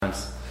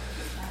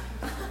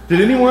Did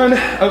anyone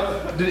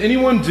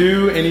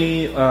do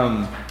any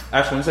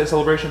Ash Wednesday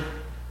celebration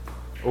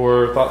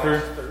or thought through?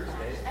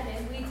 I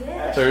think we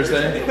did.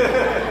 Thursday?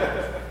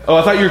 Oh,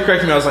 I thought you were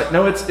correcting me. I was like,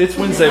 no, it's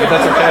Wednesday, but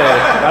that's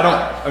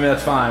okay.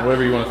 That's fine.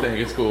 Whatever you want to think,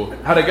 it's cool.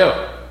 How'd it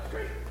go?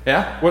 Great.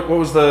 Yeah? What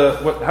was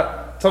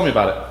tell me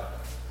about it.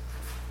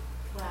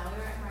 Well, we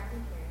were at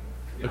Martin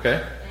Fair. Okay.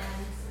 And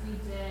we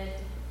did,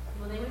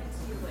 they went to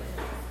what?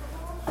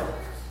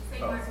 St.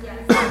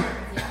 Martin's.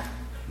 Yeah.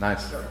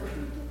 Nice.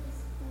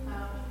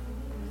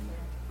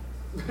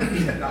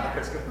 Yeah, not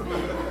Episcopal.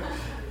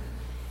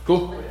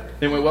 Cool.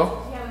 It went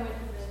well? Yeah, we went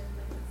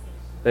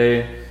to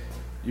the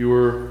You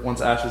were once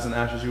ashes and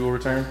ashes you will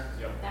return?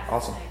 Yep.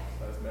 Awesome.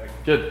 That's Meg.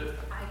 Good.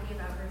 I gave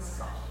out very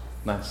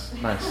much.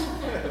 Nice.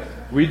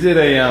 We did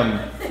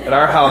at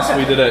our house,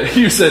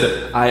 you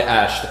said, I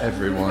ashed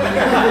everyone.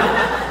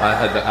 I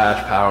had the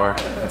ash power.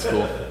 That's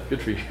cool.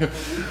 Good for you.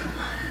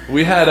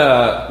 We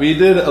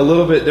did a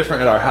little bit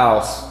different at our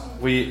house.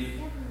 I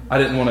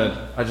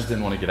just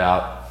didn't want to get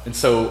out. And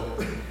so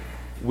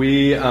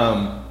we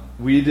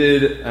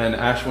did an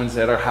Ash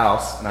Wednesday at our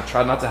house, and I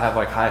tried not to have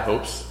high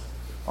hopes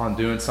on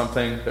doing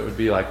something that would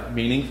be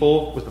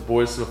meaningful with the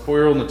boys. So the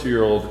 4-year-old and the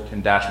 2-year-old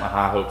can dash my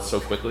high hopes so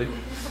quickly.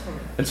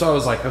 And so I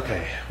was like,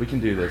 okay, we can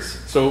do this.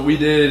 So what we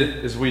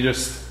did is we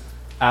just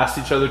asked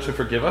each other to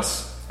forgive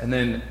us, and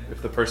then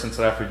if the person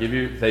said, I forgive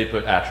you, they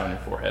put ash on your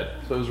forehead.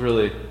 So it was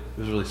really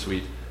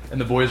sweet. And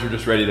the boys were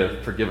just ready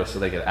to forgive us so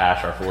they could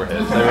ash our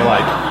foreheads. They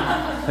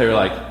were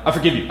like, I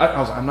forgive you. I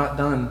was like, I'm not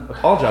done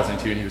apologizing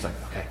to you. And he was like,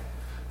 okay,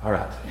 all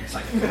right. He's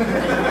like,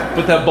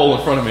 put that bowl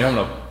in front of me. I'm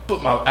going to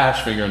put my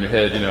ash finger on your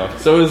head,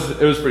 So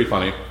it was pretty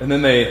funny. And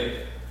then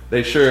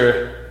they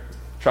sure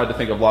tried to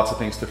think of lots of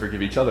things to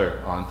forgive each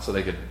other on so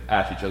they could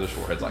ash each other's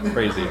foreheads like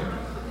crazy.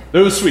 It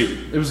was sweet.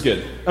 It was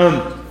good.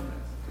 I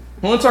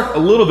want to talk a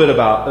little bit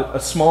about,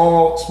 a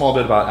small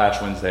bit about Ash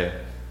Wednesday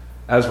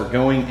as we're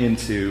going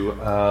into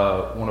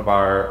one of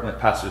our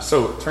passages.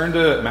 So turn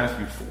to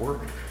Matthew 4, or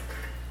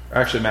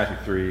actually Matthew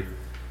 3.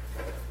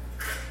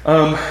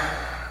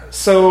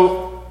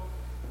 So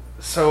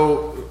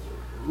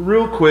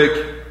real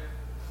quick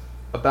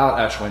about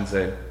Ash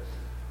Wednesday.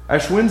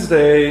 Ash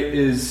Wednesday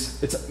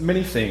it's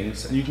many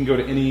things, and you can go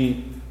to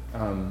any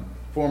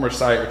former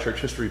site or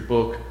church history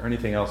book or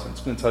anything else, and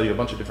it's going to tell you a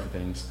bunch of different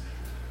things.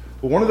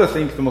 But one of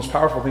the most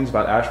powerful things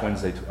about Ash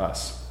Wednesday to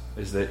us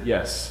is that,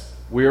 yes,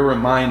 we are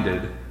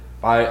reminded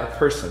by a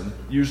person,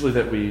 usually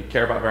that we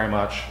care about very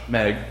much,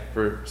 Meg,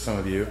 for some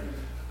of you,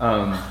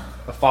 a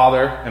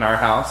father in our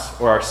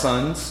house, or our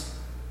sons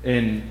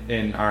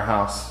in our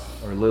house,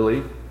 or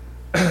Lily,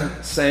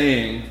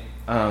 saying,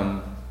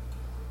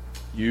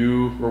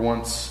 you were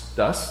once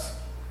dust,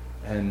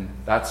 and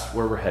that's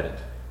where we're headed.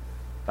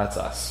 That's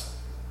us.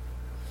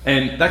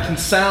 And that can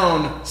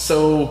sound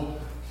so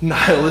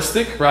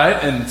nihilistic, right?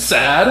 And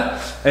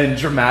sad and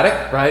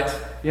dramatic, right?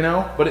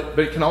 But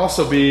it can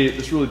also be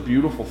this really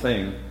beautiful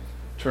thing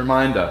to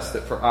remind us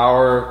that for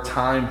our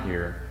time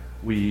here,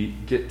 we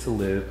get to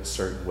live a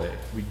certain way.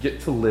 We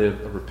get to live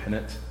a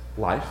repentant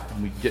life,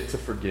 and we get to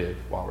forgive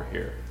while we're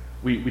here.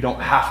 We don't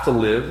have to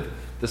live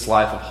this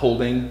life of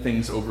holding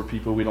things over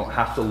people. We don't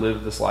have to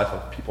live this life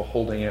of people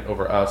holding it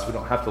over us. We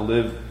don't have to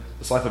live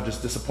this life of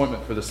just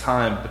disappointment for this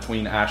time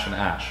between ash and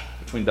ash,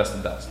 between dust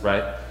and dust,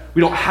 right?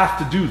 We don't have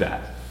to do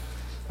that.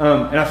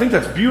 And I think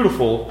that's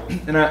beautiful,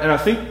 and I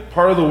think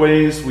part of the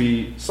ways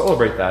we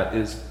celebrate that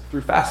is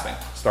through fasting,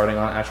 starting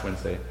on Ash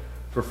Wednesday.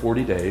 For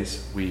 40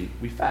 days, we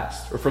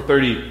fast, or for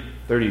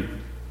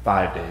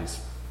 35 days,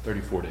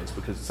 34 days,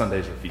 because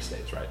Sundays are feast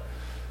days, right?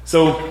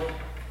 So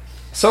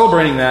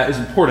celebrating that is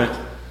important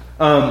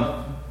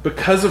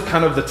because of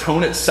kind of the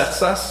tone it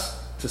sets us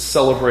to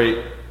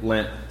celebrate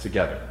Lent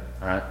together,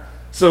 all right?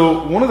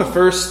 So one of the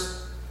first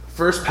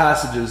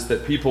passages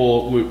that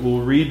people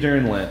will read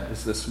during Lent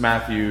is this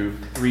Matthew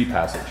 3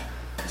 passage.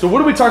 So what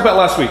did we talk about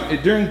last week?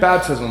 During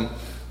baptism,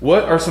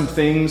 what are some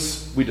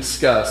things we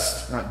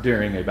discussed, not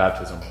during a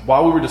baptism,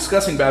 while we were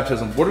discussing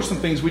baptism, what are some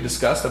things we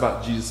discussed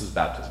about Jesus'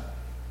 baptism?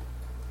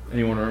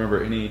 Anyone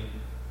remember any?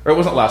 Or it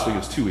wasn't last week, it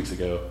was 2 weeks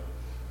ago.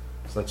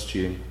 So that's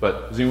cheating.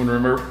 But does anyone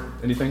remember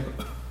anything?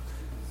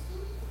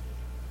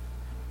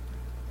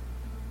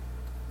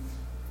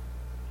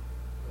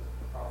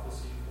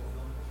 Prophecy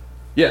fulfillment.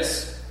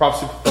 Yes,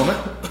 prophecy fulfillment.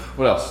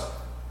 What else?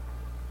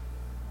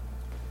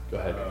 Go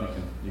ahead.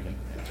 You can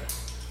answer.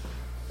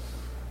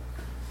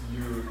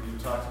 You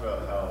talked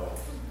about how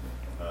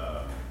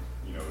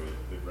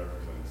it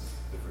represents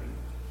different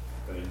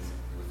things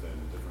within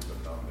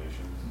different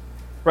denominations.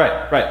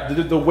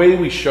 Right. The way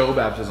we show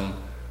baptism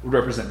would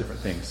represent different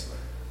things.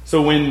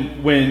 So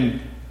when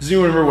does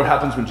anyone remember what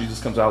happens when Jesus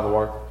comes out of the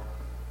water?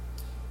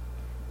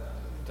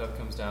 The dove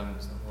comes down and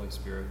it's the Holy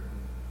Spirit.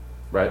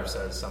 Right.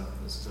 Says something.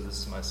 This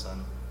is my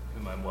son,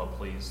 whom I'm well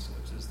pleased,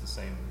 which is the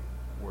same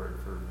word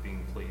for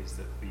being pleased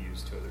that we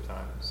use 2 other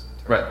times.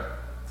 Right.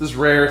 It's this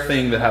rare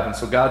thing that happens.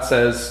 So God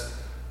says,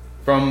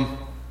 from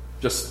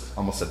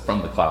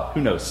the cloud.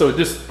 Who knows? So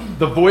just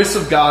the voice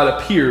of God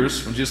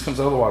appears when Jesus comes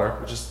out of the water,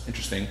 which is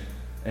interesting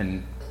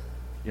and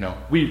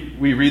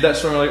We read that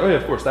story and we're like, oh yeah,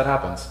 of course, that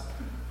happens.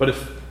 But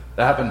if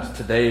that happened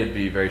today, it'd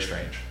be very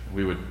strange.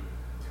 We would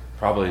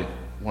probably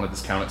want to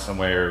discount it some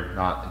way or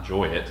not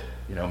enjoy it.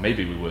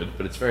 Maybe we would,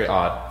 but it's very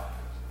odd.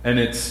 And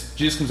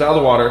Jesus comes out of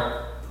the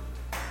water.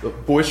 The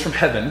voice from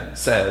heaven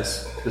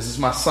says, "This is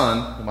my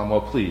son, whom I'm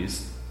well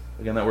pleased."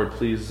 Again, that word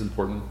 "pleased" is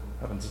important.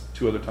 It happens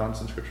 2 other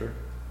times in Scripture.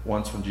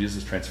 Once when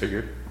Jesus is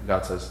transfigured,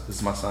 God says, "This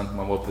is my son, whom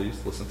I'm well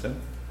pleased. Listen to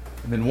him."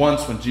 And then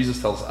once when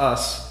Jesus tells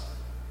us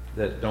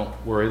that, "Don't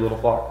worry, little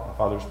flock. My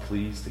Father's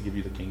pleased to give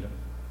you the kingdom.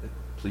 It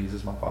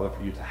pleases my Father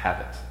for you to have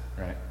it,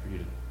 right? For you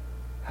to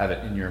have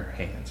it in your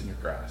hands, in your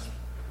grasp."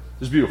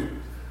 It's beautiful.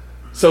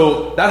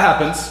 So that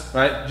happens,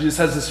 right? Jesus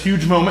has this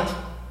huge moment.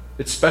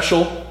 It's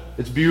special.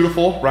 It's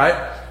beautiful, right?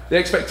 The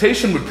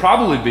expectation would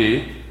probably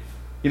be,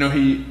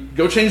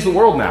 go change the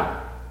world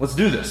now. Let's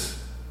do this,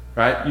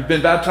 right? You've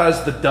been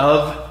baptized. The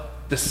dove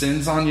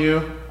descends on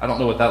you. I don't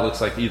know what that looks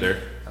like either.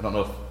 I don't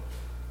know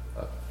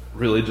if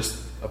really just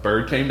a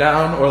bird came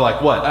down or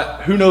like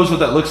what. Who knows what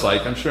that looks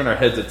like? I'm sure in our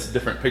heads it's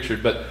different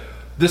pictured, but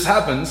this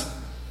happens.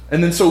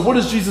 And then so what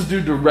does Jesus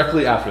do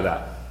directly after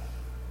that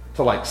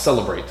to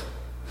celebrate?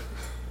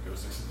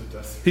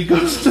 He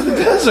goes to the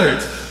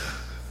desert.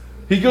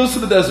 He goes to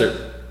the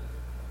desert.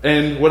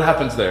 And what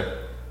happens there?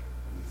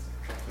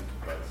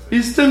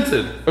 He's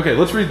tempted. Okay,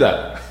 let's read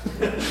that.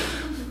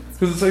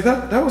 Because it's like,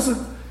 that was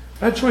a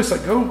bad choice.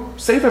 Go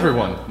save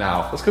everyone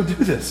now. Let's go do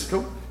this.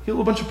 Go heal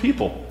a bunch of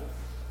people.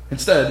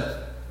 Instead,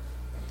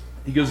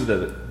 he goes to the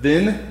desert.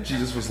 Then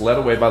Jesus was led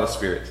away by the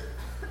Spirit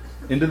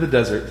into the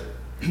desert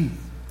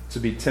to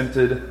be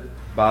tempted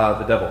by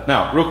the devil.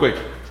 Now, real quick,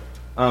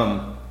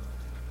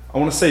 I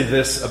want to say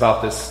this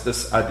about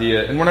this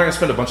idea, and we're not going to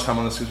spend a bunch of time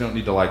on this because we don't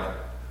need to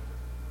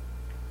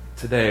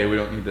today we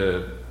don't need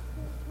to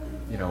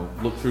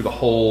look through the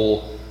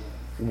whole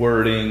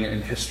wording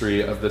and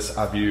history of this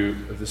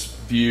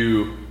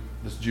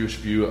Jewish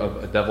view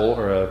of a devil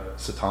or a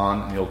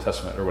Satan in the Old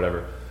Testament or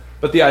whatever.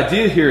 But the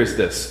idea here is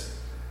this.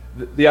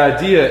 The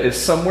idea is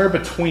somewhere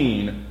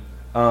between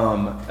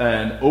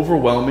an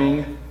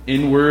overwhelming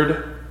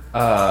inward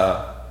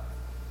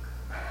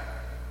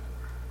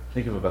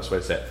think of the best way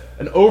to say it.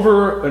 An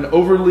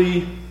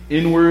overly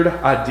inward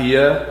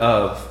idea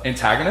of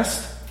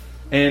antagonist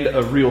and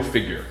a real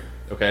figure.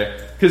 Okay?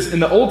 Because in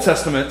the Old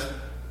Testament,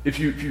 if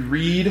you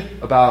read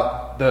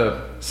about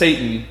the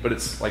Satan, but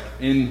it's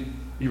in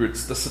Hebrew,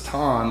 it's the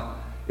Satan,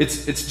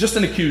 it's just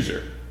an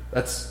accuser.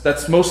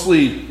 That's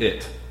mostly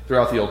it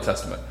throughout the Old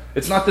Testament.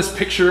 It's not this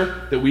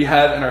picture that we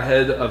have in our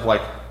head of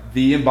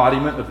the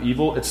embodiment of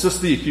evil. It's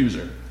just the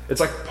accuser.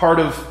 It's part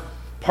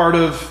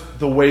of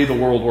the way the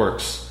world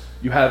works.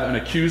 You have an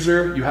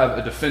accuser, you have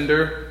a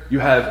defender, you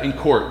have in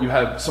court, you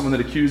have someone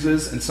that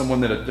accuses and someone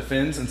that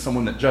defends and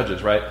someone that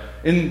judges, right?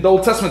 In the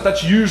Old Testament,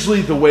 that's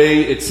usually the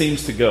way it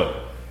seems to go.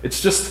 It's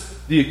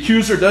just the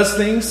accuser does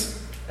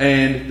things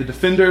and the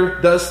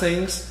defender does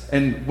things,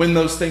 and when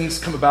those things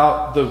come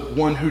about, the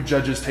one who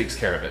judges takes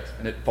care of it,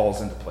 and it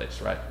falls into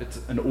place, right? It's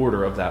an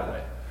order of that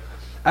way.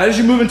 As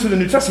you move into the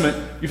New Testament,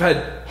 you've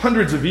had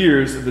hundreds of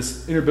years of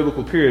this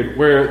interbiblical period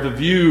where the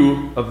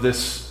view of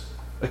this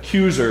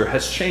accuser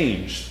has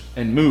changed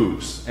and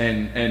moves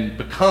and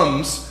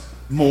becomes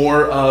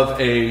more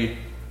of a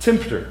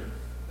tempter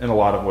in a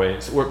lot of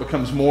ways, or it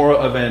becomes more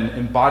of an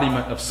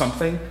embodiment of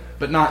something,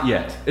 but not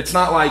yet. It's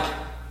not like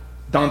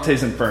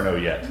Dante's Inferno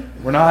yet.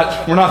 We're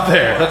not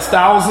there. That's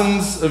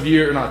thousands of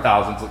years, not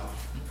thousands,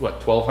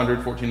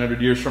 1,200,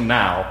 1,400 years from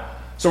now.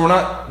 So we're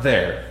not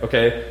there,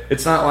 okay?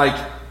 It's not like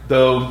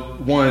the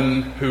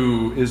one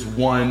who is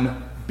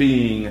one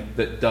being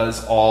that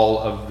does all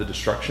of the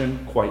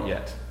destruction quite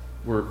yet.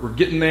 We're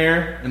getting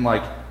there in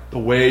the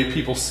way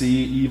people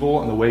see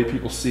evil and the way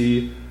people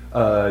see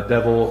a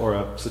devil or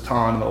a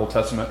Satan in the Old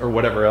Testament or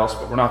whatever else,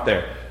 but we're not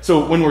there.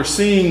 So when we're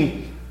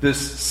seeing this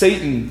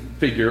Satan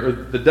figure, or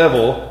the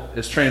devil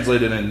is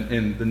translated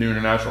in the New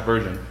International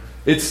Version,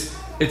 it's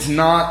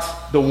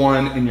not the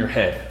one in your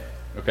head,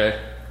 okay?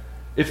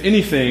 If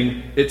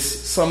anything, it's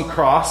some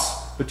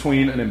cross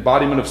between an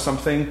embodiment of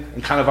something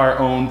and kind of our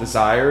own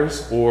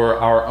desires or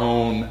our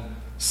own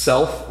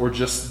self, or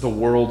just the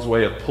world's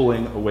way of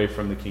pulling away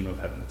from the kingdom of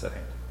heaven that's at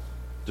hand.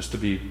 Just to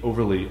be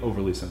overly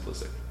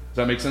simplistic. Does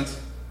that make sense?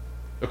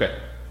 Okay,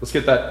 let's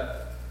get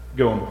that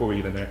going before we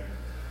get in there.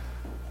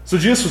 So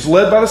Jesus was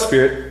led by the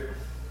Spirit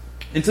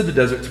into the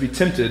desert to be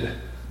tempted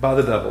by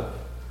the devil.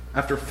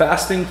 After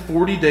fasting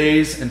 40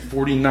 days and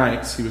 40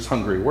 nights, he was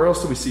hungry. Where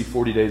else do we see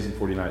 40 days and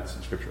 40 nights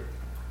in Scripture?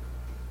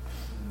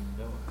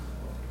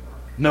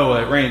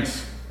 Noah, it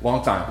rains.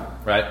 Long time,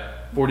 right?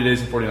 40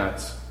 days and 40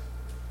 nights.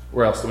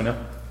 Where else do we know?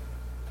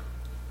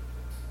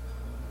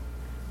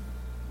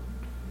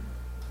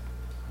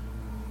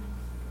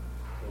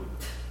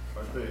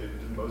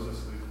 Did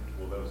Moses leave?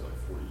 Well, that was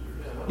 40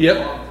 years.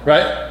 Yep,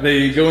 right?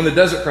 They go in the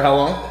desert for how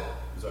long?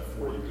 Was that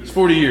 40 years? It's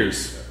 40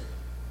 years.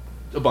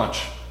 A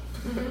bunch.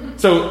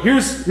 So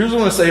here's what I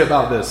want to say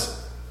about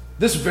this.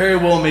 This very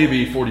well may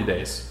be 40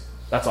 days.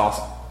 That's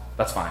awesome.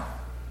 That's fine.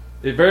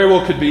 It very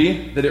well could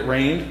be that it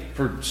rained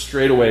for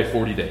straight away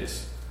 40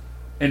 days.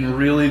 and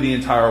really the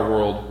entire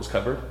world was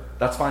covered,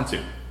 that's fine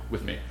too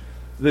with me.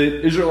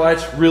 The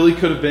Israelites really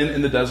could have been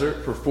in the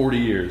desert for 40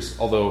 years,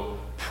 although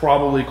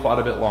probably quite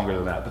a bit longer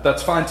than that. But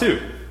that's fine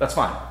too. That's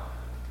fine.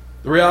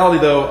 The reality,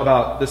 though,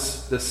 about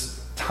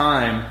this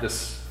time,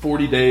 this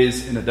 40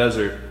 days in the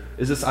desert,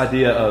 is this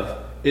idea of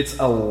it's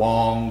a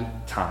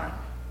long time.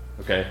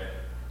 Okay?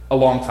 A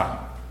long time.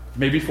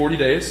 Maybe 40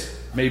 days,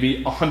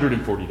 maybe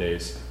 140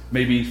 days,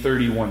 maybe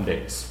 31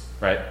 days,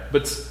 right?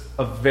 But it's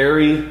a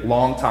very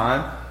long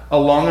time, a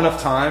long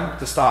enough time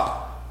to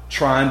stop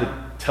trying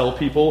to tell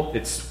people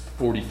it's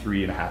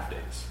 43 and a half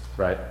days,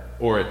 right?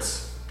 Or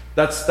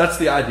that's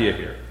the idea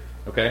here,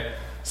 okay?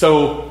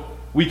 So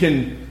we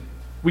can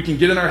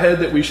get in our head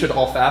that we should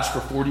all fast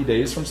for 40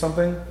 days from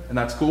something, and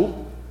that's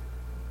cool.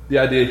 The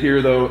idea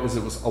here, though, is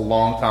it was a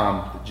long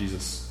time that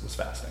Jesus was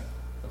fasting,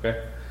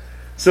 okay?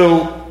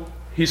 So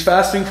he's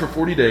fasting for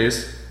 40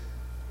 days.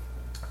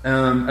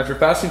 After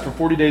fasting for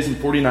 40 days and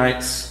 40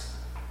 nights,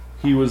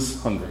 he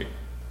was hungry.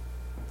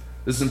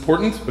 This is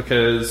important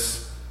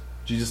because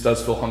Jesus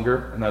does feel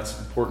hunger, and that's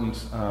important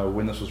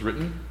when this was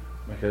written,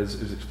 because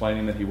it was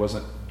explaining that he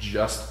wasn't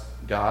just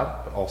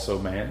God, but also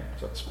man.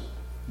 So that's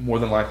more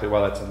than likely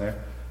why that's in there,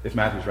 if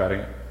Matthew's writing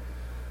it.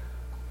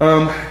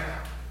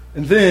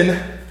 And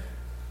then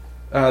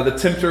the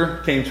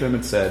tempter came to him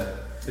and said,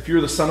 "If you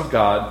are the Son of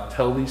God,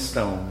 tell these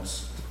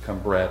stones to become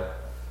bread."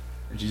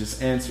 And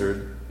Jesus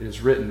answered, "It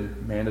is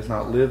written, man does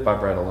not live by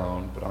bread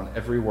alone, but on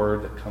every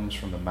word that comes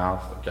from the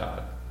mouth of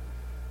God."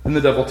 Then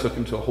the devil took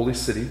him to a holy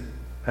city,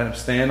 had him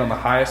stand on the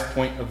highest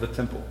point of the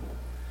temple.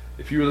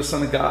 "If you are the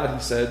Son of God," he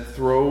said,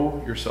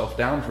 "throw yourself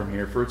down from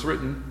here, for it's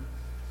written,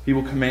 he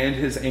will command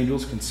his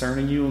angels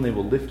concerning you, and they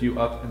will lift you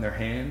up in their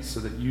hands, so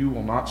that you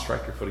will not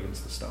strike your foot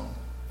against the stone."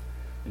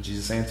 And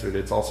Jesus answered,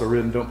 "It's also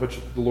written, don't put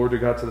the Lord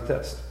your God to the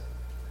test."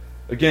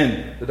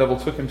 Again, the devil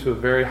took him to a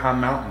very high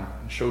mountain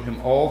and showed him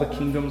all the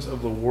kingdoms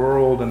of the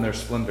world and their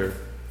splendor.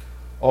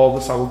 "All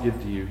this I will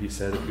give to you," he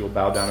said, "if you will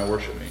bow down and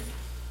worship me."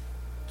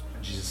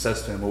 And Jesus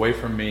says to him, "Away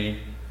from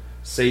me,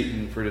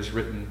 Satan, for it is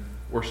written,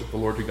 worship the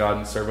Lord your God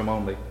and serve him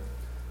only."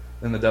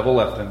 Then the devil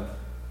left him,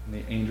 and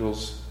the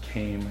angels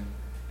came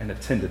and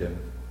attended him.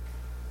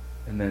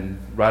 And then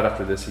right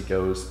after this, he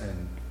goes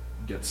and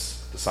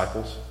gets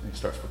disciples, and he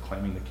starts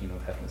proclaiming the kingdom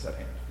of heaven is at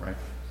hand, right?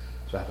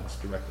 So that happens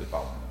directly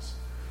following this.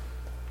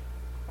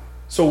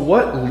 So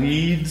what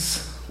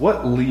leads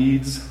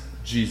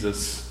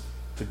Jesus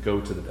to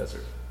go to the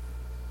desert?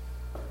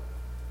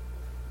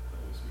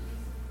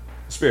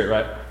 The Spirit,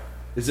 right?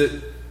 Is it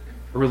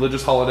a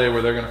religious holiday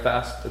where they're going to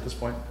fast at this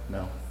point?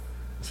 No.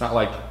 It's not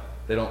like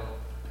they don't,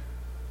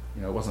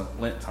 it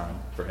wasn't Lent time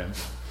for him,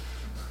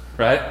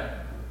 right?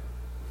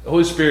 The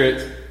Holy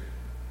Spirit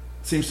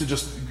seems to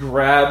just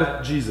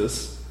grab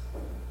Jesus,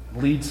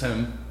 leads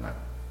him, not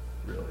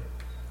really,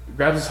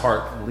 grabs his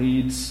heart and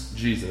leads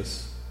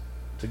Jesus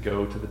to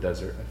go to the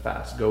desert and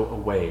fast, go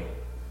away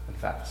and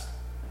fast.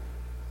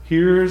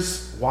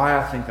 Here's why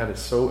I think that is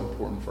so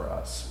important for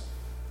us.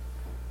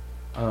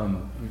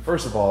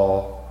 First of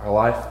all, our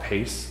life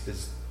pace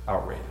is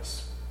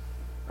outrageous.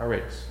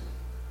 Outrageous.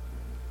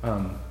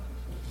 The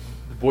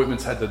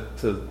Boitmans had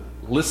to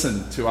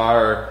listen to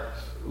our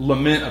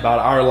lament about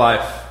our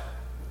life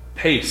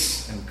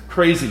pace and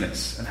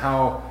craziness and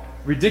how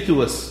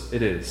ridiculous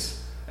it is.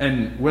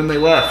 And when they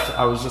left,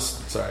 I was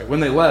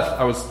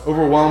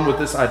overwhelmed with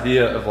this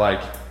idea of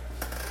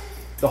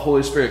the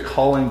Holy Spirit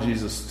calling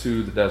Jesus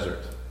to the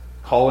desert,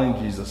 calling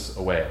Jesus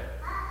away,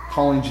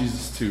 calling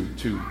Jesus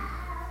to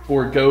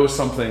forego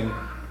something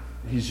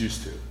he's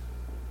used to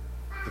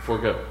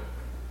forego.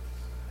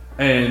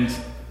 And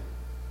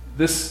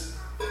this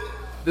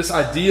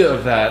idea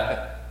of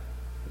that,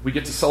 we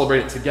get to celebrate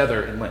it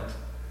together in Lent.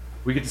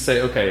 We get to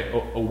say, okay,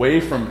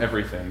 away from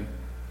everything.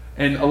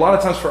 And a lot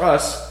of times for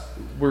us,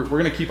 we're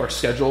going to keep our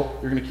schedule.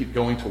 You're going to keep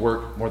going to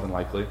work, more than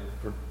likely.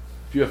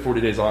 If you have 40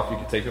 days off, you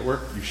can take it at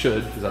work. You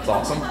should, because that's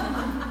awesome.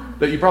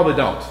 But you probably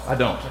don't. I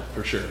don't,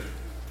 for sure.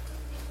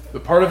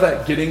 But part of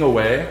that getting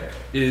away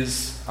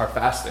is our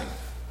fasting.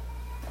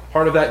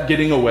 Part of that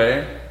getting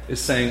away is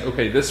saying,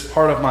 okay, this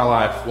part of my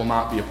life will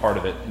not be a part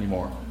of it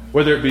anymore.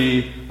 Whether it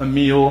be a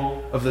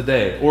meal of the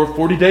day, or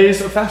 40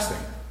 days of fasting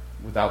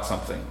without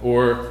something,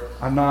 or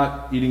I'm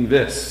not eating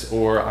this,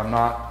 or I'm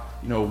not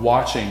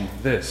watching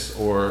this,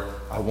 or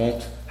I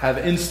won't have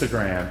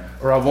Instagram,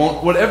 or I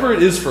won't, whatever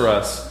it is for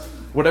us,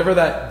 whatever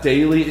that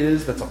daily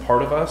is that's a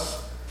part of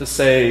us, to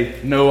say,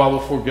 no, I will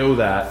forego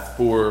that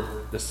for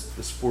this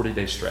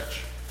 40-day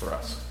stretch for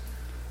us.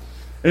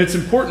 And it's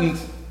important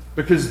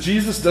because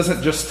Jesus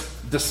doesn't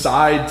just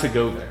decide to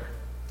go there,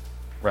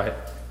 right?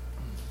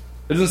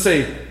 It doesn't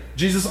say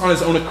Jesus on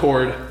his own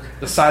accord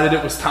decided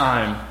it was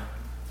time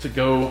to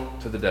go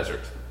to the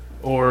desert.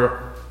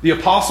 Or the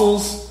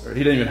apostles, or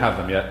he didn't even have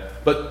them yet,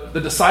 but the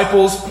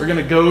disciples are going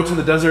to go to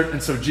the desert,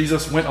 and so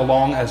Jesus went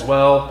along as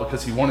well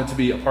because he wanted to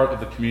be a part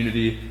of the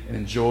community and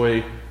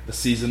enjoy the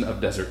season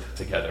of desert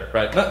together,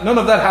 right? None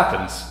of that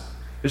happens.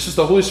 It's just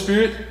the Holy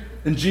Spirit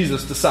and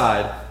Jesus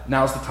decide,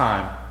 now's the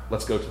time,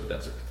 let's go to the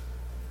desert.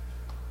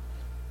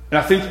 And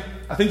I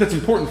think that's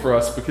important for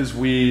us because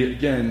we,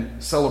 again,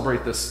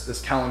 celebrate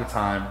this calendar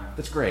time.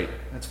 That's great.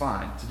 That's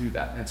fine to do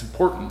that. And it's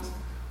important.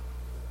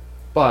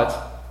 But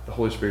the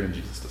Holy Spirit and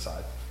Jesus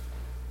decide.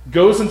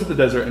 Goes into the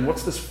desert, and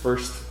what's this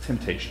first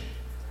temptation?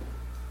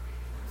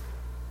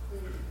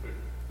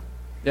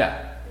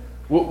 Yeah.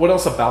 What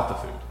else about the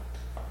food?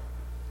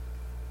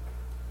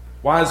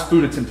 Why is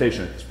food a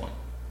temptation at this point?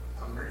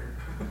 Hungry.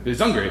 He's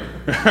hungry,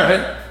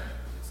 right?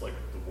 It's like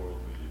the worldly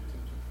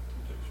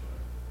temptation,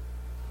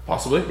 right?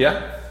 Possibly,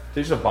 yeah.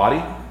 Temptation of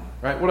body,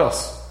 right? What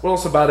else? What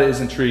else about it is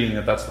intriguing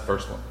that that's the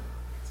first one?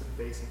 It's a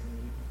basic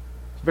need.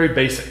 It's very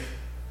basic,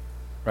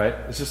 right?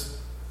 It's just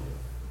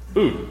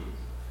food.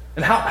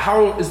 And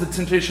how is the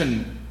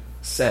temptation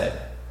said?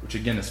 Which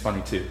again is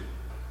funny too.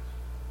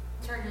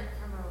 Turn it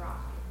from a rock.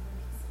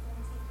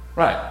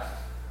 Right.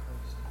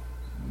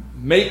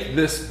 Make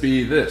this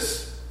be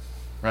this,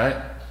 right?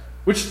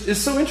 Which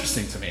is so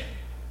interesting to me.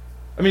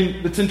 I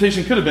mean, the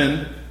temptation could have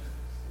been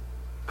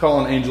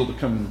call an angel to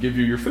come give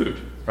you your food,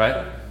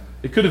 right?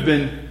 It could have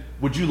been,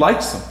 would you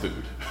like some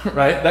food,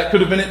 right? That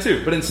could have been it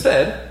too. But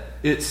instead,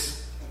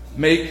 it's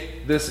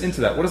make this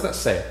into that. What does that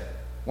say?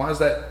 Why is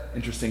that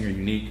interesting or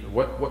unique?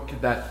 Or what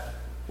could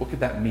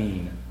that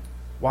mean?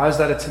 Why is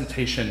that a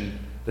temptation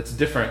that's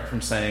different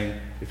from saying,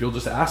 if you'll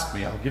just ask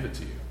me, I'll give it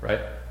to you, right?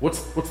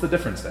 What's the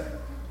difference there?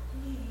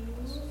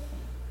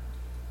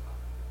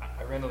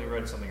 I randomly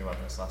read something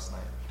about this last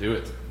night. Do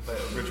it. By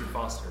Richard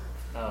Foster.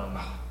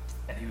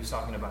 And he was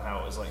talking about how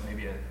it was like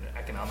maybe an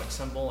economic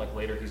symbol. Like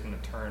later he's going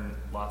to turn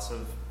lots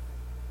of,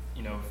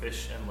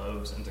 fish and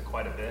loaves into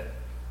quite a bit.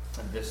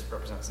 And this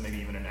represents maybe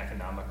even an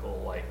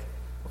economical, like,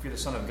 well, if you're the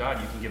Son of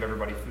God, you can give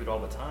everybody food all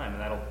the time,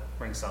 and that'll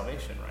bring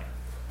salvation, right?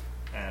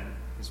 And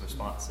his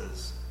response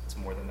is, it's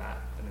more than that.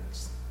 And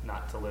it's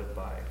not to live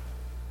by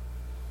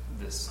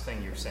this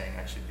thing you're saying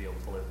I should be able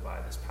to live by,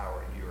 this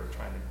power you are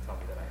trying to tell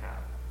me that I have.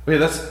 Yeah,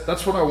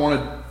 that's what I wanted.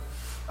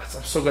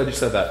 I'm so glad you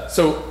said that.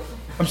 So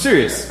I'm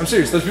serious. That's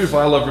beautiful.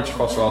 I love Richard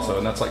Foster also,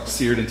 and that's like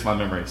seared into my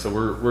memory. So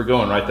we're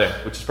going right there,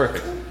 which is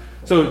perfect.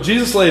 So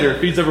Jesus later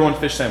feeds everyone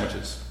fish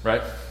sandwiches,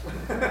 right?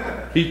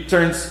 He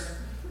turns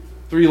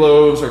 3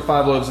 loaves or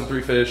 5 loaves and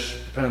 3 fish,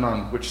 depending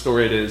on which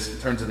story it is, he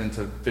turns it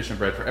into fish and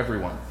bread for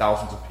everyone,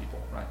 thousands of people,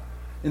 right?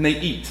 And they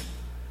eat.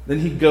 Then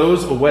he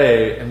goes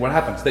away, and what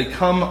happens? They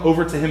come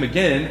over to him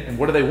again, and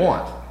what do they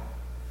want?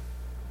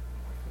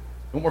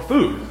 They want more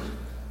food.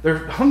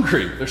 They're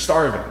hungry. They're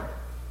starving.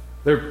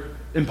 They're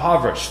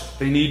impoverished.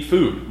 They need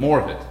food, more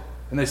of it.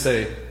 And they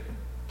say,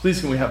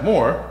 please, can we have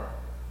more?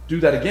 Do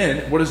that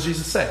again. What does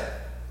Jesus say?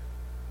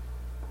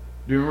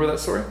 Do you remember that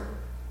story?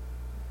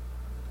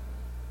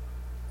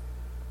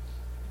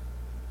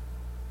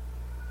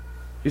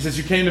 He says,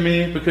 you came to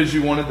me because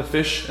you wanted the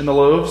fish and the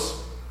loaves.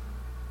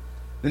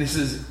 Then he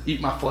says,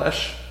 eat my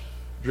flesh,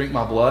 drink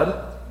my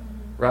blood,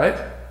 right?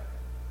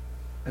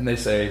 And they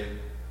say,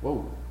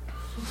 whoa,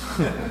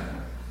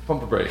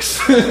 pump the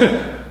brakes.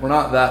 We're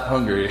not that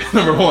hungry,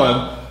 number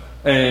one.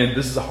 And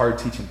this is a hard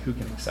teaching. Who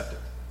can accept it?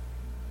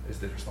 Is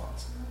the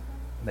response.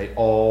 And they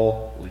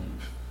all leave,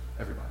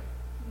 everybody.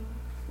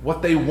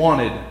 What they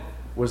wanted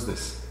was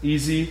this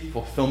easy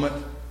fulfillment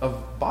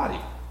of body,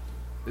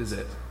 is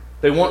it?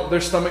 They want their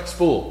stomachs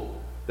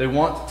full. They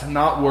want to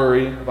not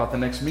worry about the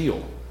next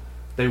meal.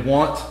 They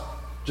want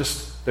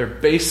just their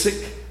basic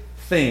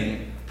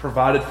thing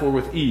provided for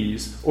with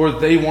ease, or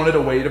they wanted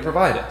a way to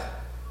provide it,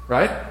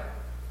 right?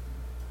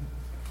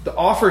 The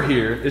offer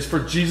here is for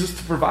Jesus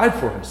to provide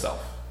for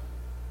himself.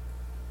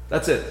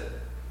 That's it.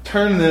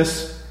 Turn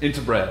this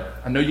into bread.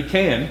 I know you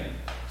can,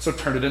 so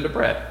turn it into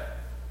bread.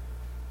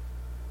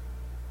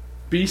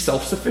 Be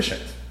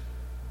self-sufficient.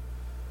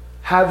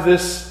 Have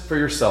this for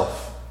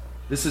yourself.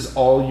 This is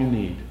all you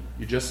need.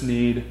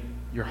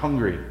 You're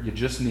hungry. You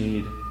just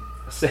need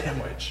a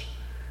sandwich,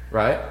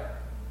 right?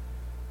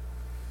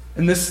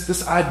 And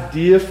this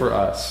idea for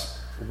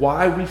us,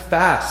 why we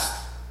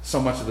fast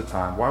so much of the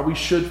time, why we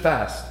should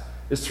fast,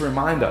 is to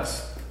remind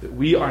us that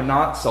we are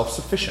not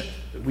self-sufficient,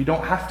 that we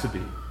don't have to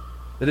be,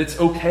 that it's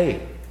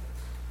okay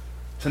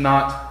to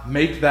not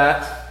make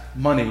that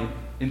money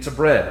into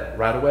bread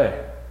right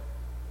away,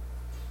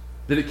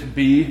 that it can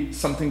be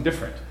something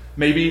different.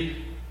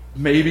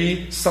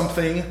 Maybe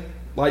something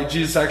like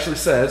Jesus actually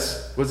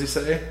says. What does he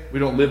say? We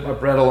don't live by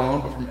bread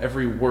alone, but from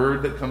every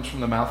word that comes from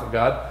the mouth of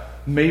God.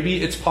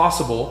 Maybe it's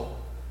possible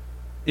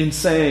in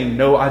saying,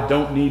 no, I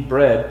don't need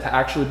bread, to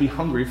actually be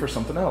hungry for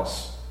something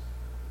else.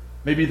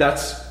 Maybe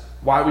that's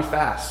why we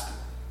fast.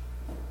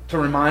 To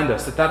remind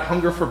us that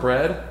hunger for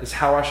bread is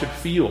how I should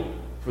feel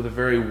for the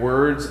very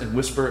words and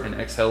whisper and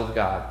exhale of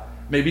God.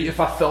 Maybe if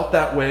I felt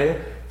that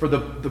way for the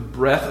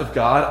breath of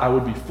God, I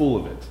would be full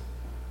of it.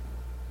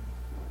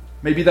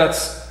 Maybe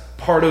that's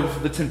part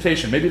of the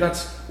temptation. Maybe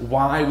that's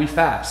why we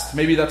fast.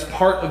 Maybe that's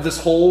part of this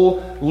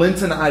whole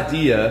Lenten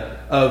idea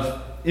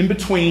of in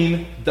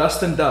between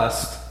dust and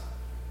dust,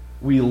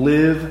 we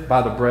live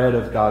by the bread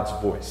of God's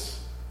voice.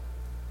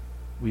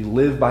 We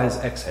live by his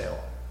exhale,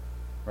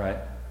 right?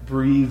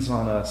 Breathes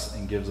on us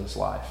and gives us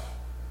life.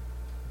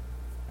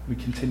 We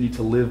continue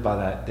to live by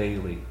that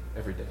daily,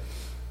 every day.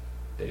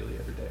 daily,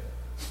 every day.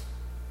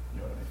 You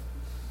know what I mean?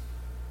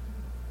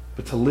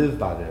 But to live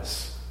by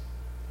this,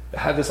 to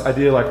have this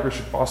idea, like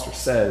Richard Foster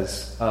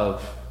says,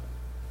 of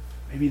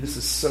maybe this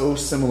is so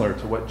similar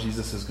to what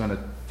Jesus is going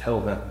to tell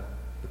them,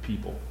 the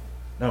people.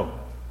 No,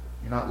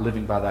 you're not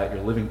living by that.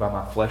 You're living by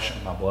my flesh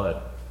and my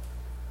blood.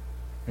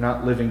 You're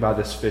not living by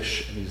this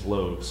fish and these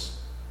loaves.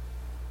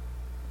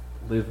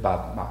 Live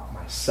by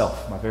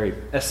myself, my very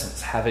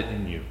essence. Have it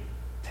in you.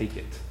 Take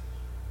it.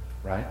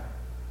 Right?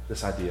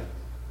 This idea.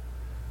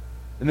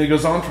 And then it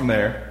goes on from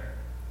there.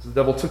 The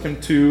devil took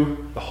him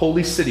to the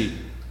holy city,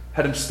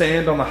 had him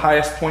stand on the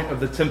highest point of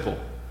the temple.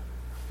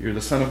 You're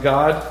the Son of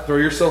God, throw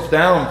yourself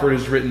down, for it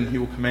is written, He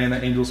will command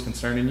the angels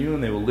concerning you,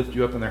 and they will lift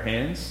you up in their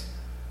hands,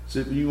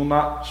 so that you will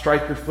not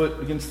strike your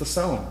foot against the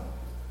stone.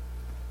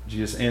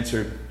 Jesus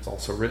answered, It's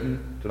also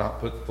written, do not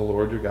put the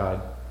Lord your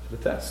God to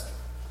the test.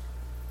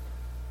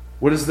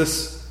 What is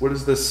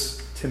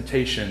this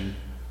temptation,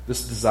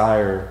 this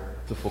desire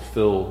to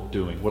fulfill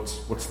doing? What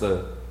does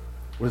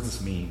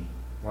this mean?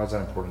 Why is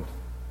that important?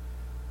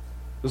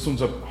 This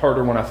one's a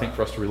harder one, I think,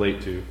 for us to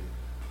relate to,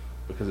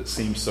 because it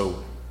seems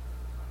so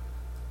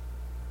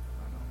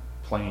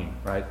plain,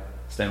 right?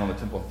 Stand on the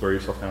temple and throw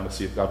yourself down to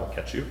see if God will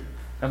catch you,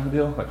 kind of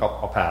deal. Like,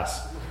 I'll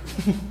pass.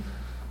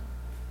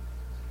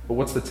 But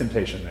what's the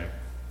temptation there?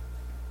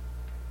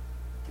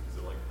 Is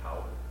it like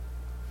power?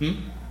 Hmm? Is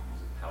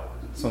it power?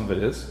 Some of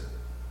it is.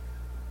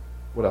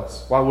 What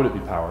else? Why would it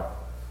be power?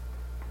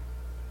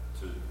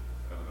 To,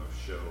 I don't know,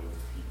 show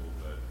people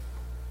that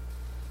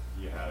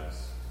he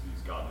has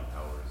these godly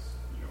powers,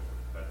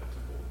 at the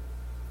temple.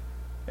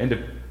 And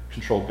to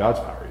control God's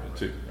power even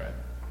too, right?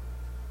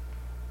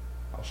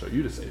 I'll show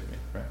you to save me,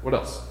 right? What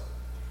else?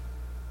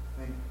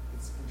 I think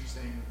it's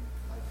interesting,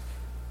 like,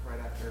 right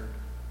after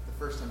the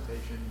first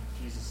temptation,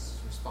 Jesus'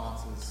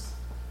 response is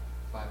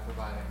by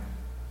providing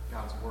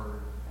God's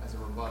word as a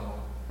rebuttal.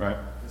 Right.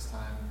 This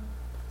time,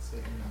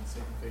 Satan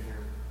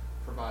figure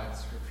provides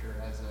scripture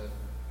as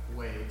a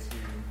way to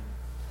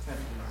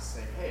tempt you to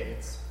say, hey,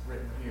 it's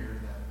written here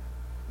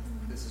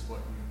that this is what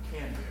you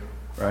can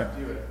do. Right.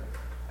 Do it.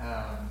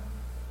 And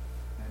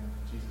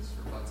Jesus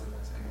rebuts it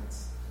by saying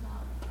it's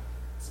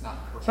not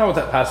correct. That's not what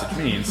that passage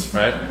means,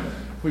 right?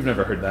 We've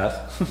never heard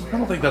that. I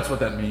don't think that's what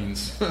that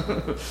means.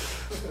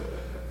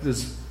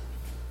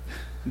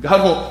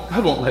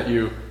 God won't let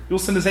you. He'll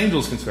send his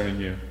angels concerning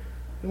you.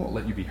 He won't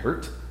let you be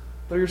hurt.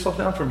 Throw yourself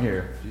down from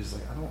here. Jesus is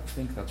like, I don't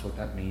think that's what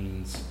that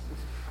means.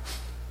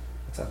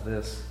 Let's have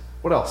this.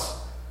 What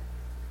else?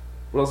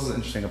 What else is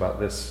interesting about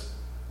this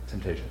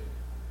temptation?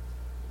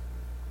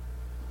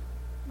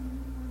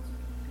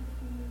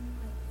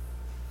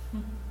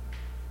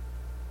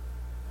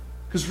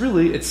 Because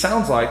really, it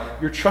sounds like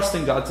you're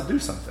trusting God to do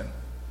something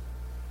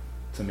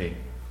to me.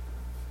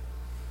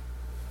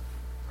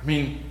 I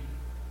mean,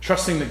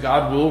 trusting that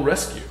God will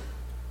rescue.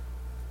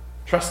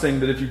 Trusting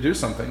that if you do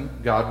something,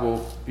 God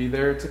will be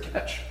there to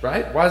catch,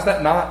 right? Why is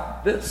that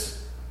not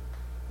this?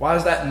 Why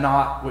is that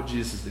not what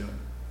Jesus is doing?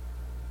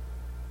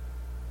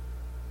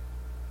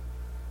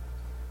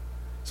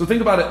 So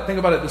think about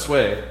it this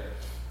way.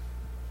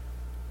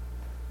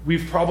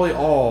 We've probably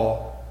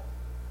all,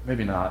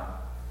 maybe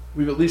not,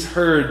 we've at least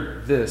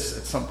heard this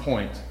at some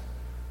point.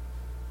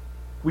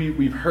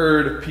 We've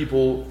heard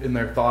people in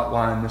their thought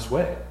line this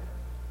way.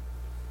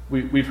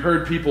 We've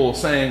heard people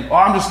saying,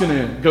 I'm just going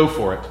to go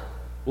for it.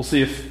 We'll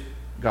see if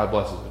God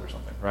blesses it or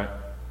something, right?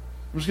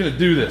 I'm just going to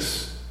do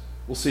this.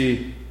 We'll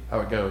see how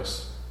it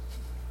goes.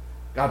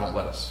 God won't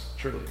let us,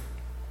 surely,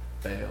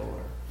 fail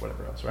or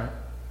whatever else, right?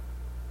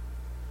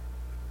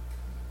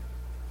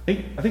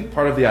 I think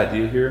part of the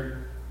idea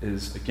here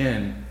is,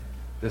 again,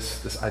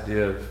 this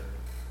idea of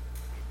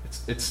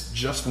it's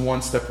just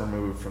one step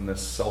removed from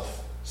this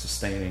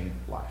self-sustaining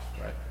life,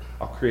 right?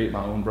 I'll create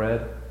my own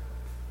bread.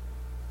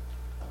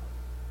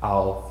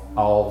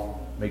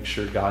 I'll make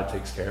sure God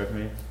takes care of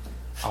me.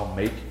 I'll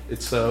make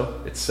it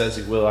so. It says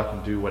He will. I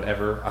can do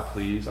whatever I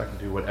please. I can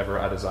do whatever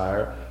I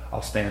desire.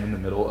 I'll stand in the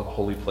middle of a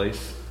holy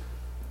place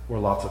where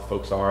lots of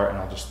folks are, and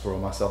I'll just throw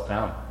myself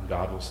down, and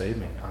God will save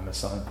me. I'm His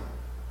son.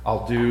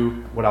 I'll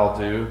do what I'll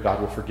do. God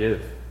will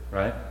forgive,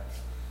 right?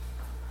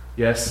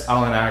 Yes,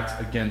 I'll enact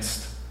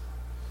against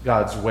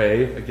God's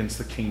way, against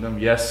the kingdom.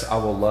 Yes, I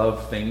will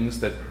love things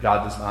that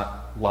God does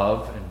not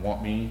love and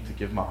want me to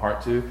give my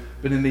heart to.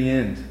 But in the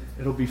end,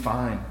 it'll be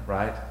fine,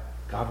 right?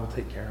 God will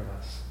take care of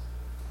us.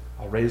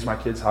 I'll raise my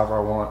kids however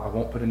I want. I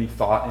won't put any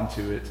thought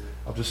into it.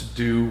 I'll just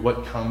do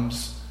what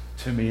comes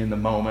to me in the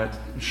moment.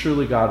 And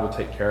surely God will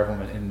take care of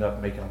them and end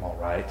up making them all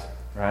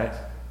right?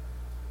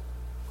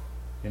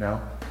 You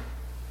know?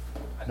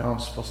 I know I'm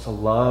supposed to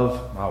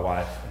love my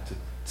wife and to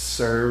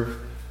serve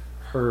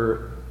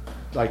her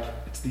like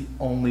it's the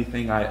only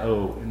thing I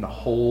owe in the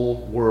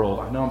whole world.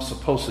 I know I'm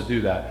supposed to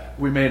do that.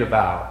 We made a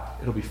vow.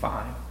 It'll be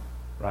fine,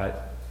 right?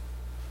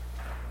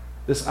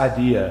 This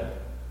idea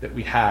that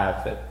we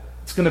have that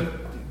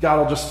God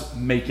will just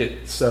make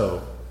it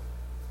so.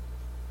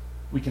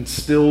 We can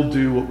still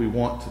do what we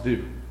want to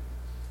do.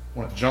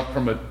 Want to jump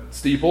from a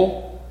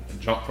steeple? We can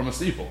jump from a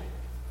steeple.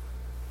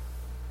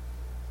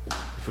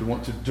 if we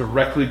want to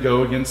directly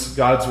go against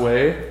God's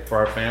way for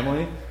our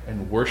family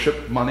and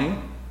worship money,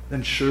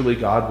 then surely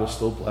God will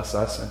still bless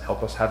us and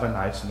help us have a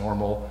nice,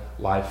 normal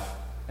life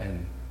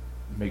and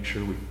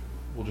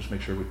we'll just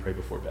make sure we pray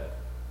before bed.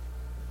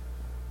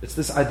 It's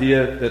this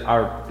idea that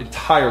our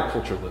entire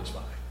culture lives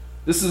by.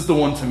 This is the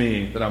one to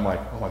me that I'm like,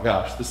 oh my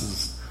gosh, this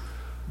is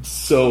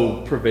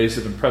so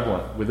pervasive and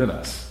prevalent within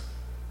us.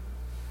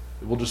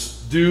 We'll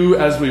just do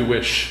as we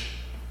wish.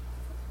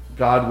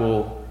 God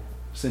will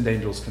send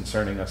angels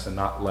concerning us and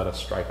not let us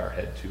strike our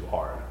head too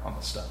hard on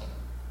the stone.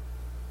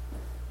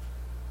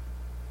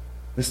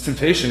 This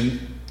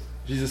temptation,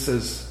 Jesus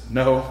says,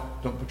 no,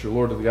 don't put your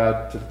Lord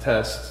God to the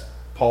test.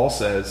 Paul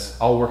says,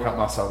 I'll work out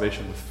my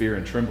salvation with fear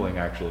and trembling,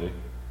 actually.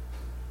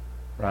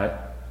 Right?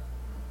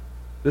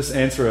 This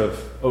answer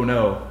of, oh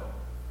no,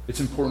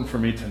 it's important for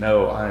me to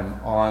know I'm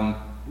on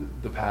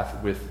the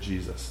path with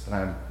Jesus, that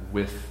I'm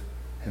with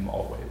him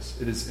always.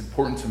 It is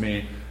important to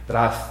me that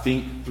I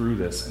think through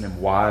this and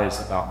am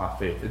wise about my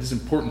faith. It is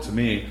important to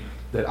me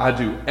that I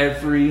do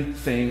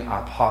everything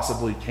I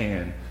possibly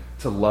can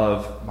to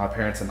love my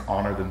parents and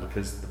honor them,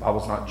 because the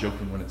Bible's not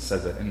joking when it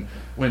says it. And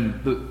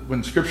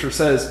when Scripture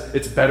says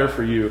it's better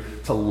for you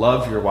to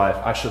love your wife,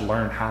 I should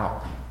learn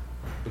how.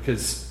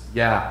 Because,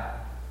 yeah,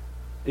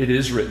 it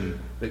is written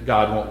that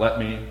God won't let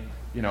me,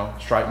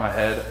 strike my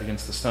head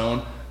against the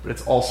stone, but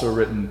it's also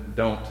written,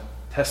 don't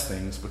test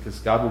things, because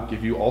God will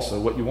give you also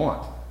what you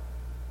want.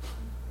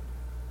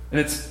 And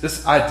it's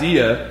this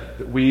idea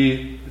that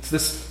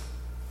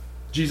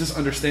Jesus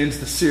understands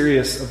the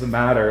seriousness of the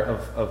matter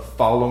of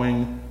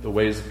following the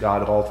ways of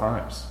God at all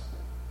times.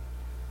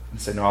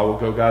 And say, no, I will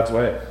go God's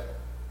way.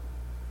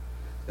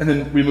 And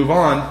then we move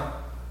on. I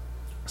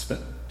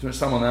spent too much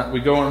time on that. We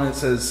go on and it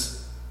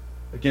says,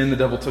 again, the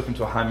devil took him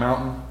to a high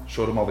mountain,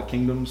 showed him all the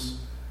kingdoms,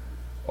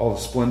 all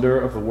the splendor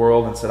of the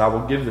world, and said, I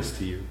will give this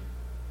to you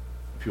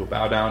if you will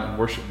bow down and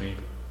worship me.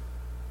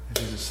 And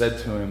Jesus said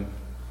to him,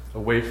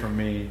 away from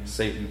me,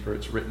 Satan, for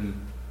it's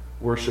written,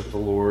 worship the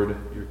Lord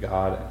your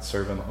God and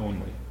serve him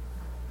only.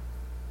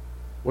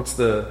 What's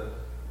the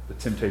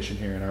temptation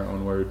here in our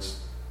own words?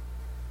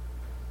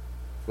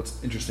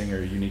 What's interesting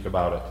or unique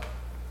about it?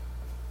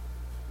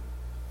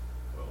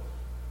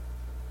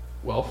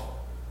 Wealth.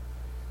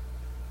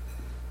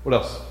 What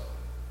else?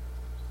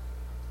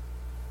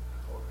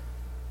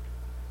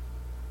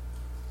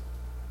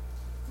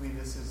 I mean,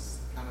 this is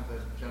kind of the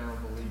general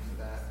belief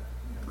that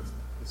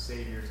the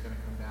Savior is going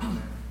to come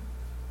down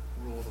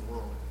and rule the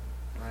world,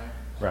 right?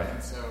 Right.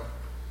 And so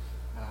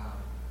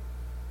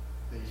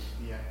the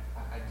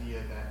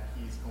idea that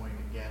he's going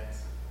to get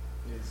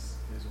his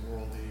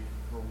worldly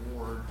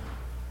reward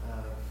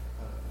of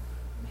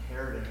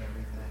inheriting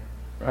everything.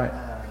 Right.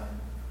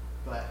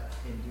 But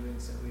in doing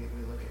so, we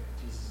look at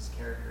Jesus'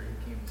 character.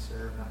 He came to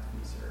serve, not to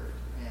be served.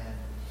 And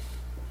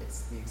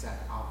it's the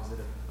exact opposite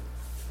of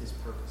his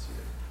purpose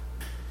here.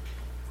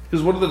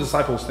 Because what do the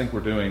disciples think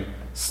we're doing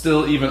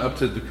still even up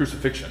to the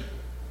crucifixion?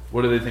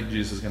 What do they think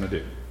Jesus is going to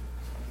do?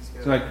 He's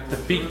going to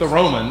defeat the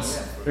Romans.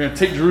 They're going to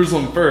take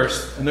Jerusalem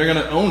first, and they're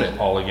going to own it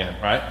all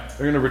again, right?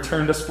 They're going to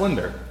return to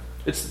splendor.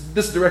 It's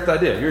this direct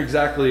idea.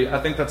 I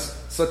think that's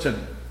such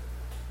an...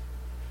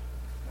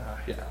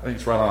 I think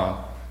it's right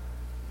on.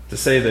 To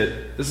say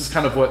that this is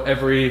kind of what at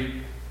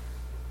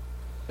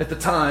the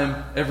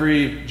time,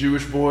 every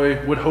Jewish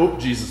boy would hope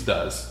Jesus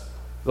does.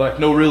 They're like,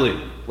 no,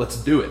 really, let's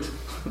do it.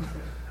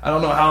 I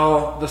don't know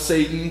how the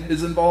Satan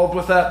is involved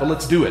with that, but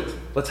let's do it.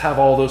 Let's have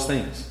all those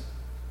things.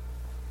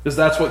 Because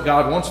that's what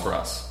God wants for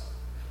us,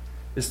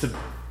 is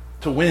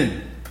to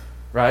win,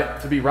 right?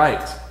 To be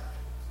right.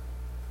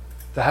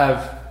 To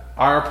have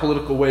our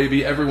political way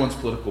be everyone's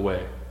political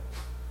way.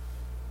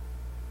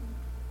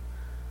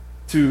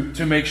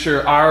 To make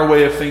sure our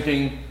way of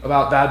thinking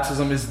about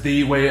baptism is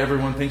the way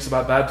everyone thinks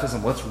about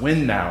baptism. Let's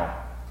win now,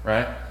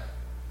 right?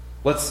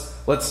 Let's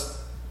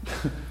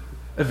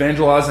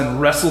evangelize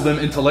and wrestle them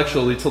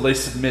intellectually till they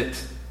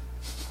submit.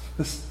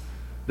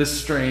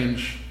 This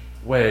strange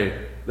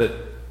way that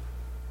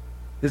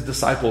his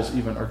disciples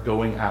even are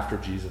going after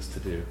Jesus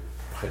to do.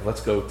 Okay, let's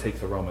go take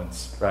the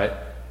Romans, right?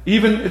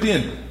 Even at the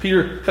end,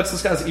 Peter cuts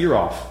this guy's ear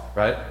off,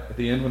 right? At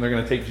the end when they're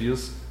going to take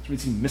Jesus, which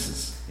means he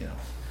misses, He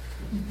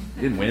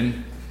didn't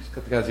win. Just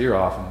cut the guy's ear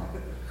off, and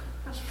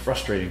it's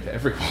frustrating to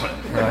everyone,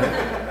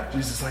 right?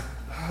 Jesus is like,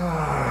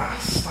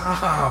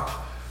 stop.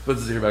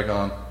 Puts his ear back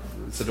on.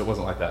 Said it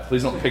wasn't like that.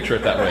 Please don't picture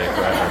it that way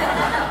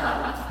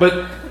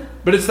forever.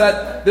 But it's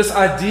this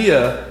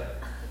idea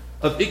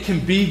of it can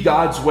be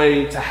God's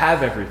way to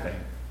have everything,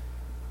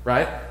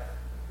 right?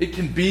 It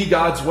can be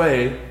God's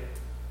way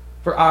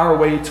for our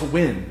way to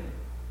win.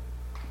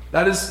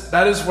 That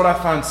is what I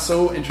find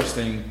so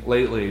interesting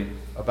lately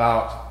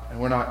about, and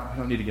we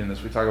don't need to get into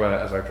this. We talk about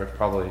it as our church,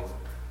 probably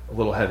a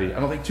little heavy. I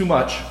don't think too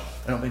much,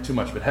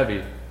 but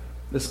heavy.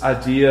 This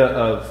idea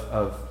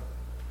of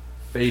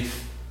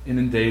faith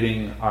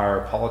inundating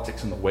our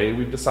politics in the way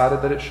we've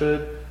decided that it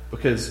should,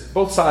 because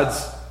both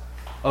sides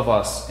of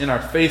us, in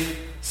our faith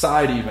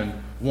side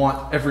even,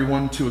 want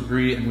everyone to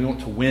agree, and we want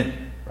to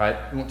win, right?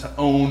 We want to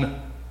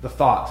own the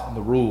thought and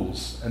the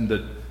rules, and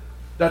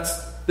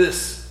that's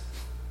this.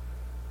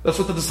 That's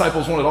what the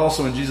disciples wanted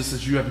also, and Jesus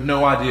says, you have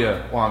no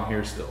idea why I'm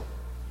here still.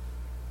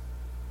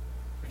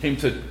 I came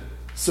to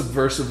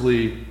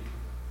subversively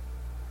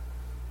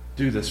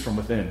do this from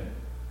within.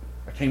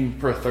 I came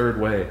for a third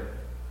way.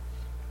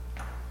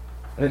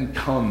 I didn't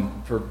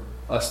come for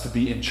us to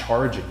be in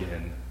charge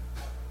again.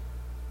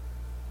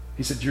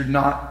 He said, you're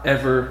not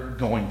ever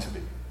going to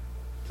be,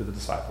 to the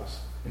disciples.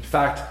 In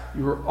fact,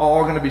 you are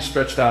all going to be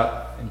stretched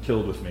out and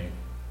killed with me.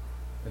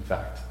 In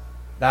fact,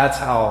 that's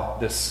how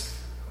this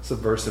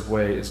subversive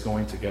way is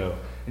going to go.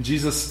 And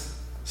Jesus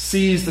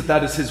sees that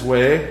that is his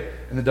way,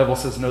 and the devil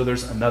says, no,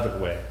 there's another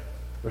way.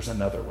 There's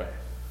another way.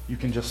 You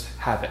can just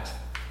have it.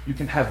 You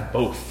can have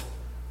both.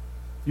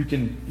 You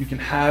can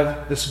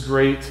have this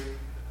great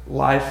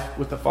life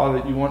with the Father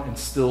that you want and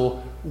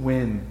still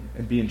win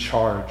and be in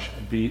charge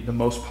and be the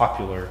most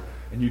popular,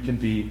 and you can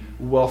be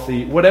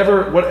wealthy,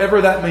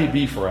 whatever that may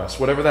be for us,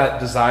 whatever that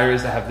desire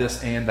is to have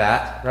this and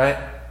that, right?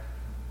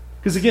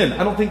 Because again,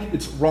 I don't think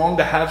it's wrong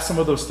to have some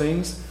of those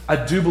things. I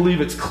do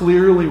believe it's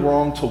clearly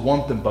wrong to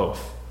want them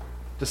both.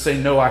 To say,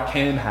 no, I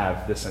can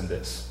have this and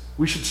this.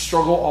 We should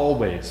struggle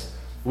always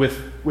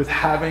with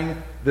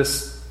having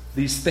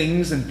these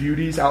things and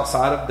beauties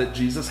outside of that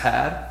Jesus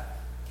had,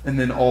 and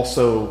then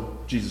also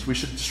Jesus. We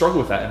should struggle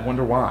with that and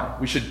wonder why.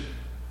 We should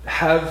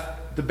have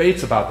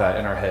debates about that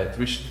in our heads.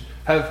 We should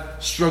have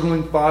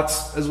struggling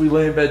thoughts as we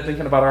lay in bed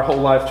thinking about our whole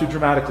life too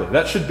dramatically.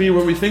 That should be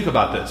where we think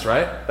about this,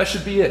 right? That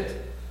should be it.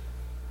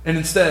 And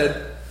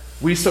instead,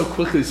 we so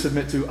quickly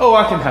submit to, oh,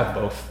 I can have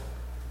both.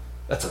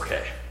 That's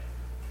okay.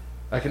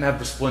 I can have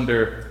the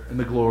splendor and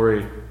the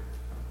glory.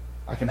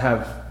 I can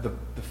have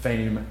the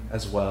fame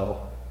as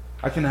well.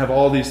 I can have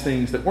all these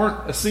things that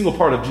weren't a single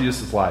part of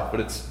Jesus' life, but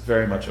it's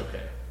very much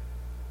okay.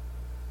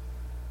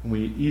 And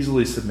we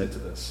easily submit to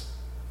this.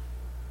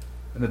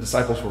 And the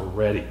disciples were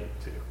ready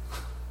to.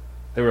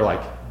 They were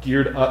like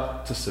geared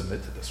up to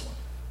submit to this one.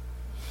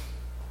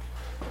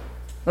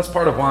 That's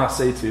part of why I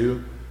say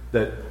too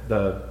that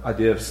the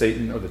idea of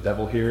Satan or the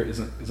devil here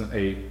isn't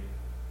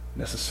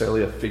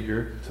necessarily a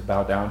figure to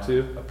bow down to,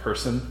 a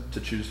person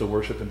to choose to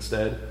worship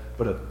instead,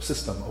 but a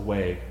system, a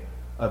way,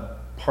 a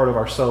part of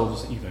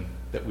ourselves even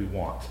that we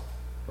want,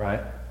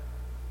 right?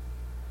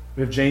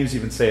 We have James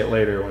even say it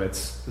later when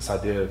it's this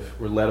idea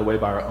of we're led away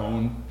by our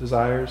own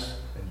desires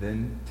and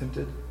then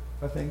tempted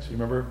by things. You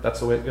remember? That's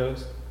the way it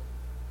goes.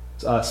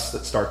 It's us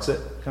that starts it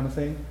kind of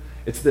thing.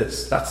 It's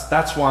this.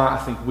 That's why I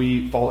think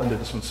we fall into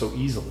this one so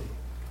easily.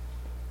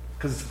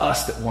 Because it's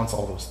us that wants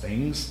all those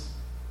things.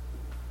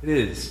 It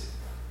is.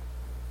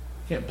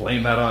 You can't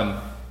blame that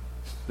on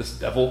this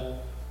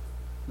devil.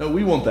 No,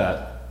 we want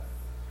that.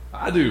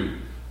 I do.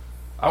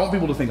 I want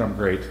people to think I'm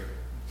great.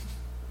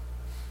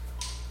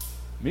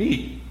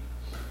 Me.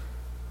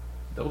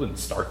 The devil didn't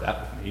start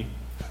that with me.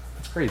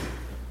 That's crazy.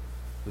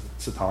 The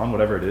Satan,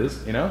 whatever it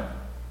is, you know?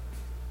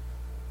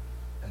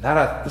 And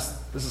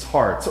this is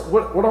hard. So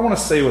what I want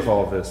to say with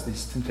all of this,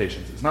 these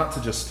temptations, is not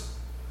to just,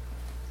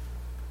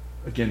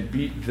 again,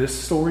 beat this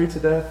story to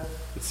death,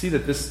 but see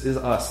that this is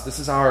us. This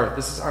is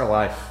our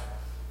life.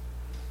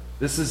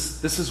 This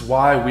is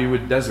why we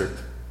would desert.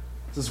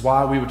 This is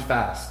why we would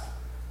fast.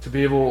 To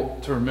be able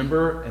to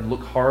remember and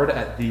look hard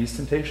at these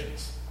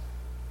temptations.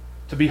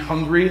 To be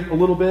hungry a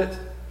little bit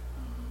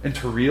and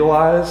to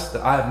realize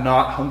that I have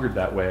not hungered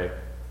that way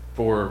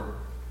for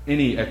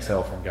any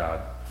exhale from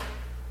God.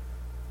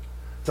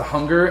 To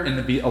hunger and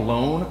to be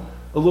alone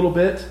a little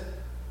bit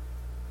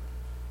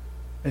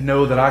and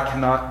know that I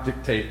cannot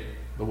dictate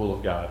the will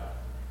of God.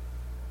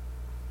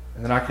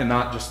 And that I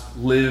cannot just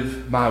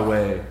live my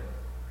way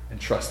and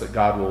trust that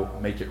God will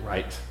make it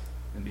right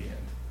in the end.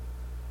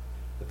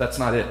 But that's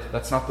not it.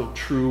 That's not the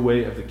true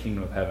way of the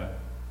kingdom of heaven.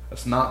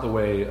 That's not the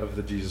way of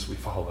the Jesus we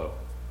follow.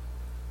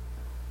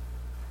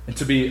 And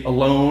to be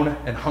alone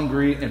and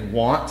hungry and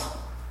want,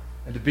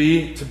 and to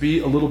be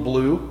a little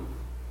blue,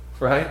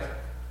 right?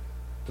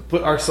 To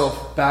put ourselves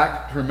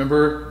back, to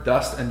remember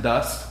dust and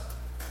dust,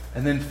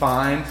 and then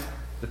find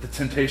that the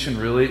temptation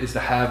really is to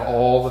have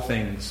all the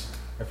things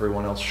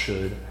everyone else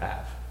should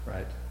have,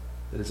 right?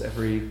 That is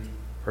every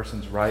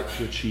person's right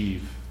to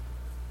achieve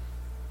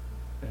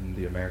in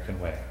the American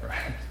way,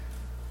 right?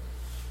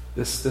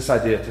 This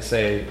idea to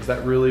say, is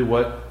that really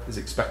what is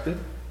expected?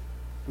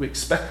 Do we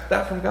expect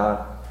that from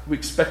God? Do we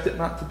expect it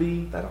not to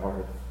be that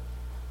hard?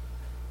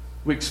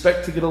 We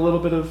expect to get a little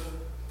bit of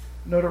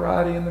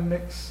notoriety in the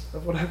mix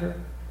of whatever.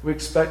 We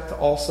expect to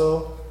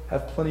also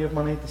have plenty of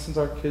money to send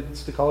our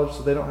kids to college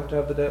so they don't have to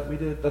have the debt we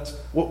did. That's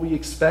what we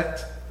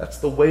expect. That's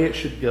the way it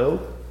should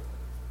go.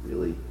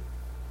 Really?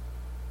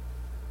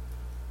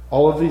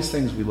 All of these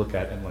things we look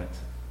at in Lent.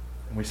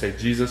 And we say,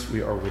 Jesus,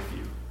 we are with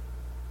you.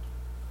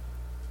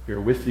 We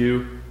are with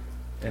you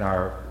in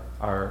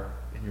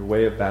in your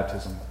way of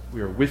baptism.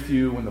 We are with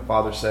you when the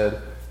Father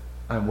said,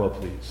 I am well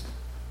pleased.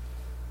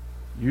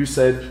 You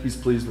said he's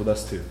pleased with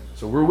us too.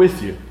 So we're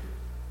with you.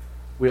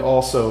 We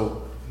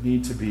also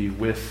need to be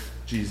with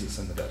Jesus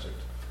in the desert.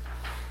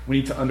 We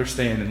need to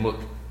understand and look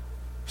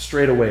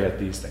straight away at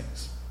these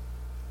things.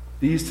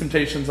 These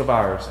temptations of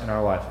ours in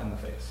our life in the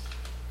face.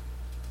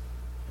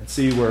 and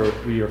see where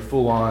we are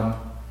full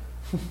on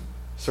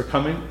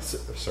succumbing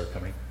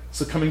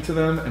to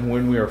them, and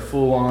when we are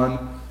full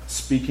on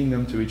speaking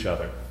them to each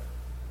other.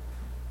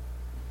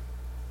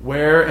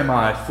 Where am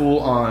I full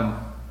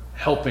on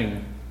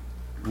helping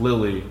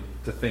Lily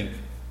to think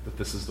that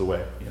this is the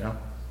way, you know?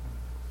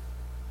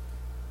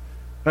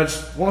 And I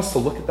just want us to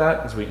look at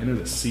that as we enter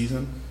this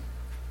season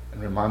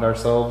and remind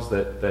ourselves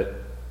that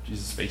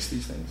Jesus faced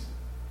these things.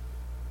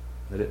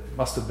 That it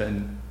must have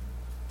been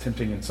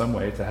tempting in some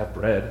way to have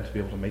bread and to be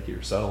able to make it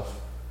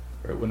yourself,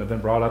 or it wouldn't have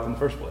been brought up in the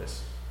first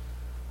place.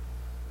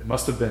 It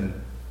must have been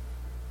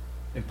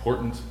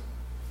important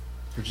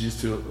for Jesus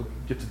to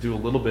get to do a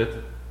little bit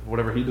of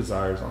whatever he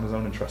desires on his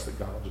own and trust that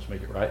God will just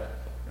make it right.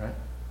 Right?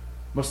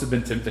 Must have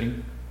been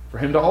tempting for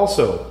him to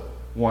also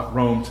want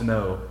Rome to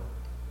know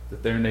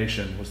that their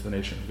nation was the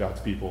nation of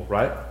God's people,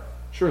 right?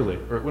 Surely,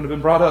 or it wouldn't have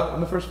been brought up in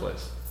the first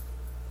place.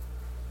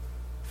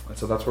 And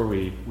so that's where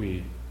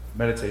we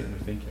meditate and we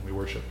think and we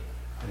worship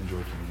and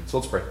enjoy communion. So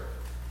let's pray.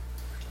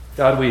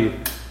 God, we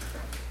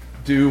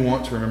do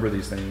want to remember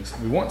these things.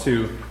 We want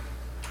to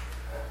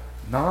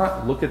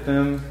not look at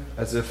them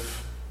as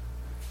if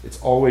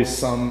it's always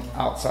some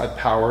outside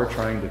power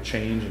trying to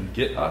change and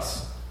get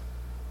us.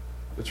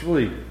 It's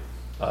really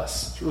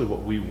us. It's really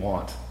what we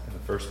want in the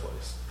first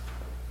place.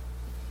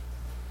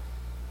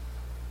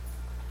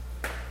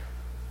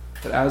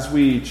 That as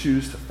we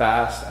choose to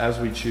fast, as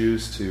we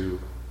choose to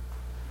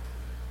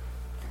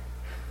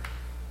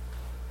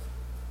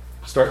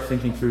start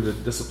thinking through the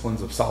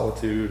disciplines of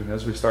solitude, and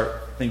as we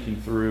start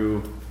thinking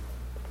through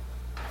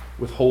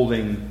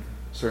withholding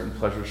certain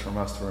pleasures from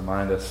us to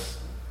remind us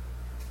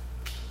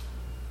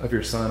of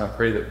your Son, I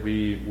pray that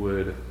we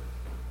would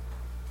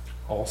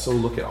also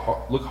look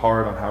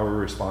hard on how we're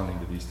responding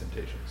to these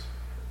temptations.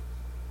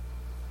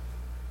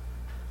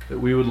 That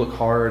we would look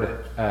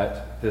hard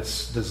at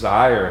this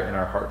desire in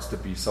our hearts to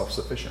be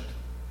self-sufficient.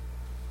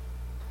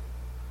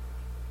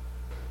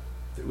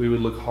 That we would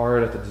look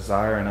hard at the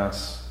desire in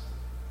us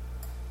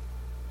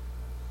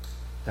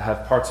to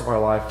have parts of our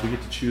life we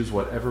get to choose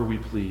whatever we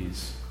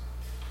please,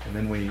 and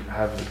then we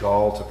have the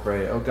gall to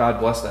pray, oh God,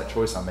 bless that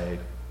choice I made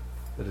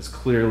that is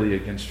clearly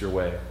against your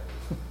way.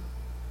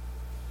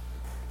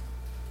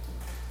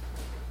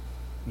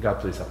 God,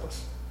 please help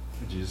us.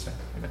 In Jesus' name,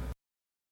 amen.